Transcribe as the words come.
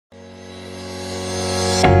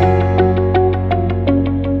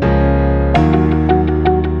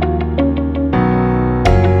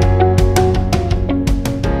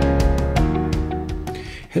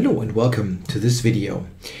welcome to this video.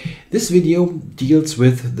 This video deals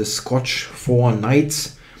with the Scotch 4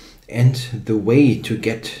 knights and the way to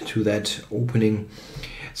get to that opening.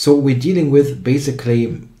 So we're dealing with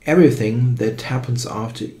basically everything that happens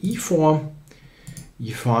after e4,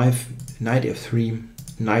 e5, knight f3,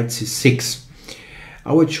 knight c6.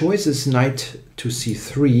 Our choice is knight to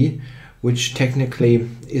c3, which technically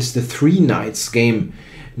is the three knights game,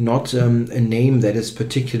 not a name that is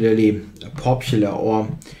particularly popular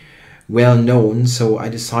or well known. So I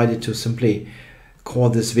decided to simply call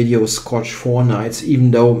this video Scotch 4 Knights,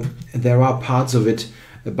 even though there are parts of it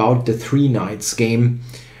about the three knights game.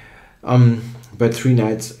 But three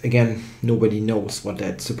knights, again, nobody knows what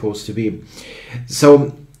that's supposed to be.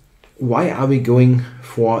 So why are we going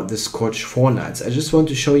for the Scotch 4 Knights? I just want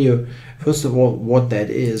to show you, first of all, what that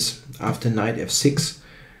is. After knight f6,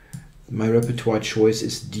 my repertoire choice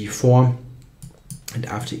is d4. And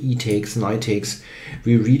after e takes, knight takes,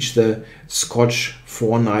 we reach the Scotch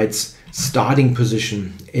 4 Knights starting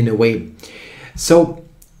position in a way. So,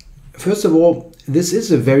 first of all, this is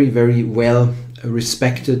a very, very well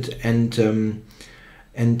respected and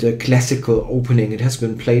classical opening. It has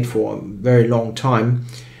been played for a very long time.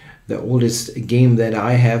 The oldest game that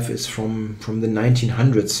I have is from the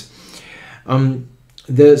 1900s.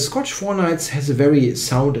 The Scotch 4 Knights has a very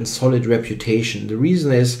sound and solid reputation. The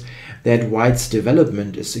reason is that white's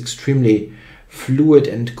development is extremely fluid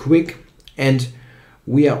and quick, and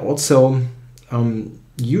we are also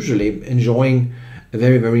usually enjoying a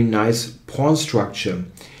very, very nice pawn structure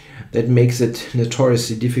that makes it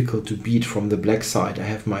notoriously difficult to beat from the black side. I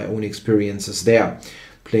have my own experiences there,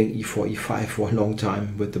 playing e4, e5 for a long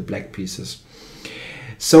time with the black pieces.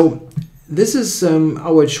 So this is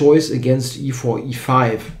our choice against e4,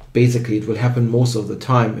 e5. Basically, it will happen most of the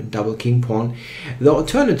time in double king pawn. The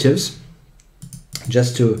alternatives,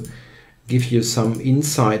 just to give you some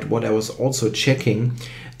insight what I was also checking,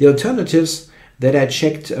 the alternatives that I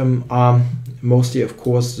checked are mostly, of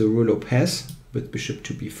course, the Rue Lopez with bishop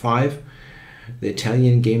to b5, the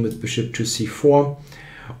Italian game with bishop to c4,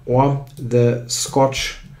 or the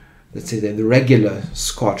Scotch, let's say the regular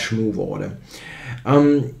Scotch move order.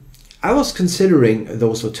 I was considering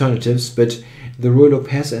those alternatives, but the Rue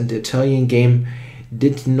Lopez and the Italian game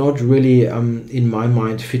did not really, in my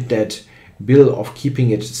mind, fit that bill of keeping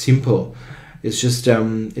it simple. It's just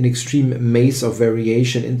an extreme maze of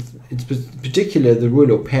variation. In particular, the Rue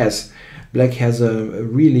Lopez, black has a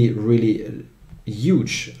really, really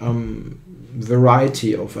huge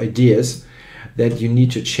variety of ideas that you need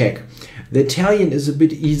to check. The Italian is a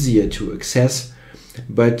bit easier to access,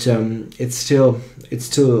 but it's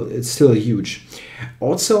still huge.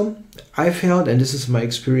 Also, I felt, and this is my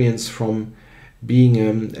experience from being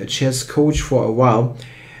a chess coach for a while,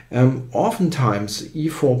 oftentimes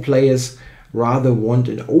e4 players rather want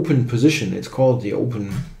an open position. It's called the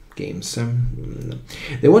open games.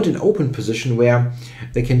 They want an open position where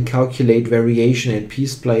they can calculate variation, and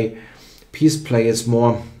piece play is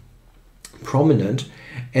more prominent.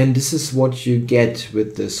 And this is what you get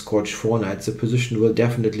with the Scotch 4 Knights. The position will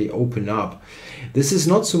definitely open up. This is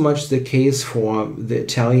not so much the case for the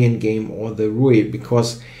Italian game or the Rui,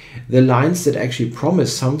 because the lines that actually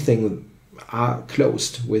promise something are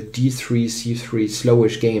closed with d3, c3,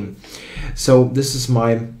 slowish game. So this is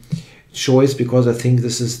my choice because I think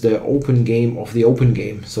this is the open game of the open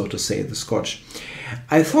game, so to say, the Scotch.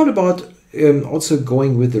 I thought about also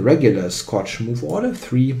going with the regular Scotch move order,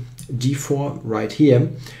 3 d4 right here,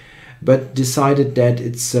 but decided that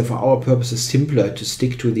it's for our purposes simpler to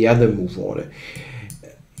stick to the other move order.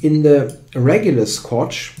 In the regular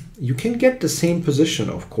Scotch, you can get the same position,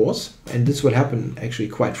 of course, and this will happen actually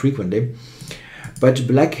quite frequently, but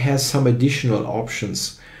black has some additional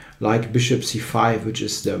options like bishop c5, which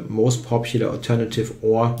is the most popular alternative,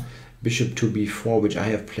 or bishop to b4, which I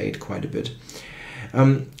have played quite a bit.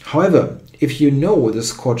 However, if you know the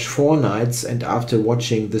Scotch 4 Knights, and after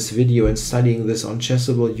watching this video and studying this on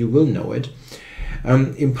Chessable, you will know it,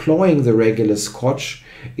 employing the regular Scotch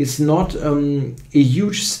is not a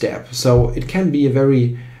huge step. So it can be a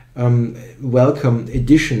very welcome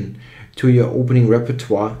addition to your opening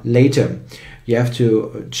repertoire later. You have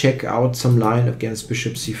to check out some line against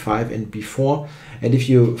bishop c5 and b4, and if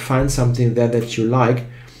you find something there that you like,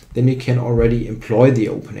 then you can already employ the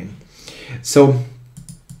opening. So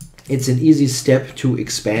it's an easy step to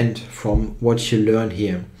expand from what you learn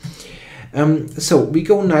here. So we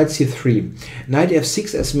go knight c3. Knight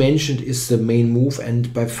f6, as mentioned, is the main move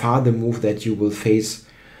and by far the move that you will face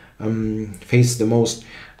the most.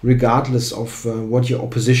 regardless of what your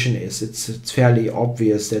opposition is. It's fairly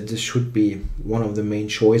obvious that this should be one of the main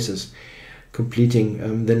choices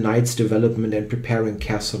completing the knight's development and preparing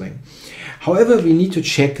castling. However, we need to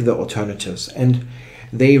check the alternatives, and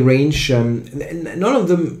they range, none of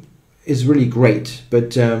them is really great,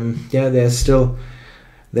 but yeah,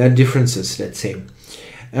 there are differences, let's say.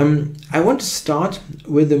 I want to start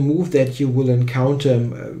with a move that you will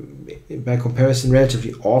encounter by comparison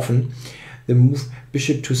relatively often, the move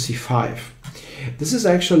bishop to c5. This is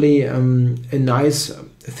actually a nice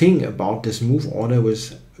thing about this move order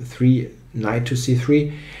with knight to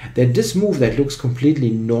c3, that this move that looks completely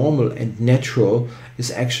normal and natural is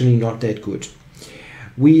actually not that good.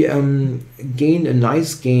 We gain a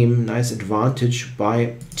nice advantage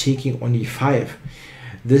by taking on e5.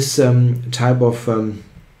 This type of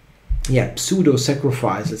pseudo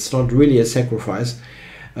sacrifice, it's not really a sacrifice,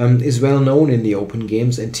 is well known in the open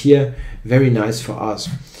games, and here very nice for us.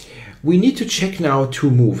 We need to check now two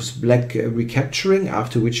moves: black recapturing,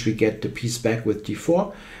 after which we get the piece back with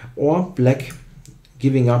d4, or black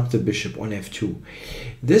giving up the bishop on f2.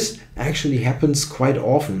 This actually happens quite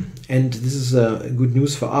often, and this is good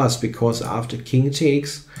news for us, because after king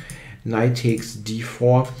takes, knight takes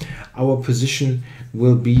d4, our position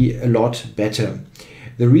will be a lot better.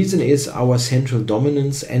 The reason is our central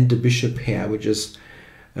dominance and the bishop pair, which is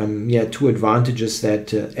two advantages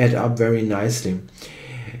that add up very nicely.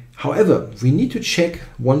 However, we need to check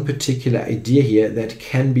one particular idea here that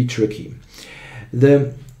can be tricky.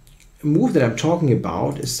 The move that I'm talking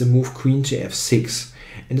about is the move queen to f6,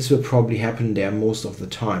 and this will probably happen there most of the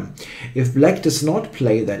time. If black does not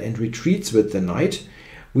play that and retreats with the knight,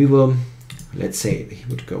 we will, let's say he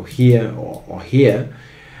would go here or here.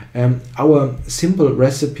 Our simple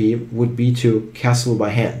recipe would be to castle by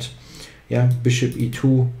hand. Yeah, bishop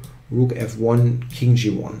e2, rook f1, king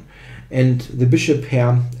g1. And the bishop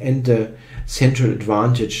pair and the central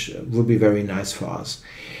advantage will be very nice for us.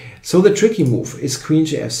 So the tricky move is queen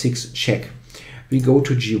to f6 check. We go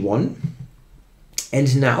to g1.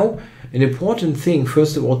 And now an important thing,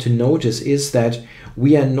 first of all, to notice is that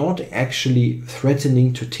we are not actually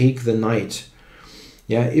threatening to take the knight.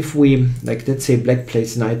 Yeah, if we, like, let's say black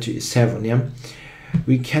plays knight to e7, yeah,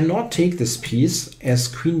 we cannot take this piece, as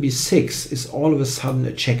queen b6 is all of a sudden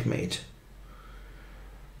a checkmate.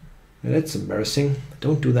 Now, that's embarrassing.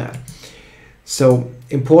 Don't do that. So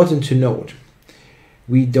important to note,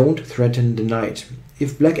 we don't threaten the knight.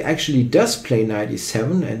 If black actually does play knight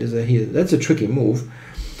e7, and that's a tricky move,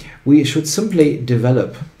 we should simply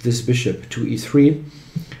develop this bishop to e3,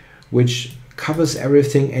 which covers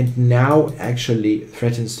everything and now actually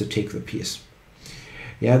threatens to take the piece.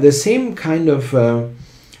 Yeah, the same kind of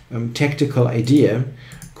tactical idea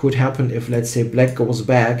could happen if, let's say, black goes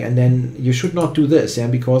back, and then you should not do this, yeah,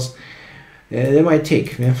 because they might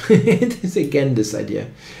take. Yeah? It is again this idea.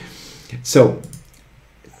 So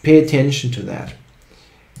pay attention to that.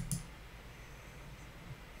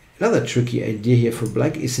 Another tricky idea here for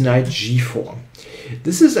black is knight g4.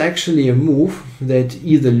 This is actually a move that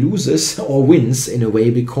either loses or wins in a way,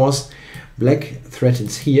 because black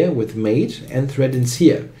threatens here with mate and threatens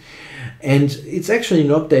here. And it's actually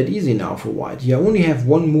not that easy now for white. You only have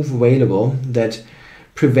one move available that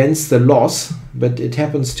prevents the loss, but it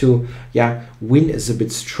happens to, win is a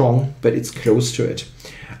bit strong, but it's close to it.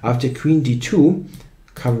 After queen d2,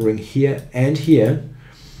 covering here and here,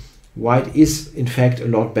 white is in fact a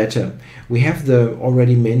lot better. We have the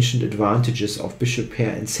already mentioned advantages of bishop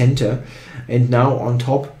pair and center, and now on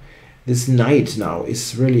top this knight now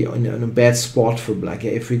is really on a bad spot for black.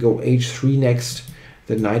 If we go h3 next,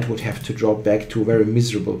 the knight would have to drop back to a very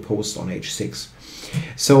miserable post on h6.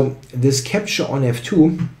 So this capture on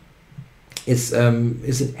f2 is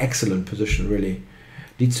an excellent position, really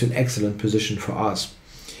leads to an excellent position for us.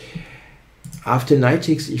 After knight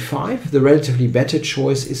takes e5, the relatively better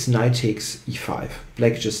choice is knight takes e5.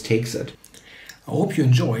 Black just takes it. I hope you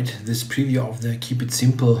enjoyed this preview of the Keep It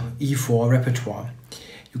Simple e4 repertoire.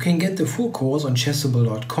 You can get the full course on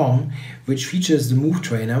chessable.com, which features the move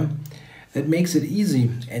trainer that makes it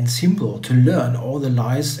easy and simple to learn all the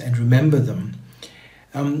lines and remember them.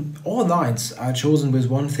 All lines are chosen with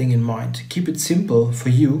one thing in mind: keep it simple for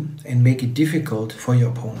you and make it difficult for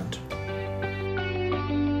your opponent.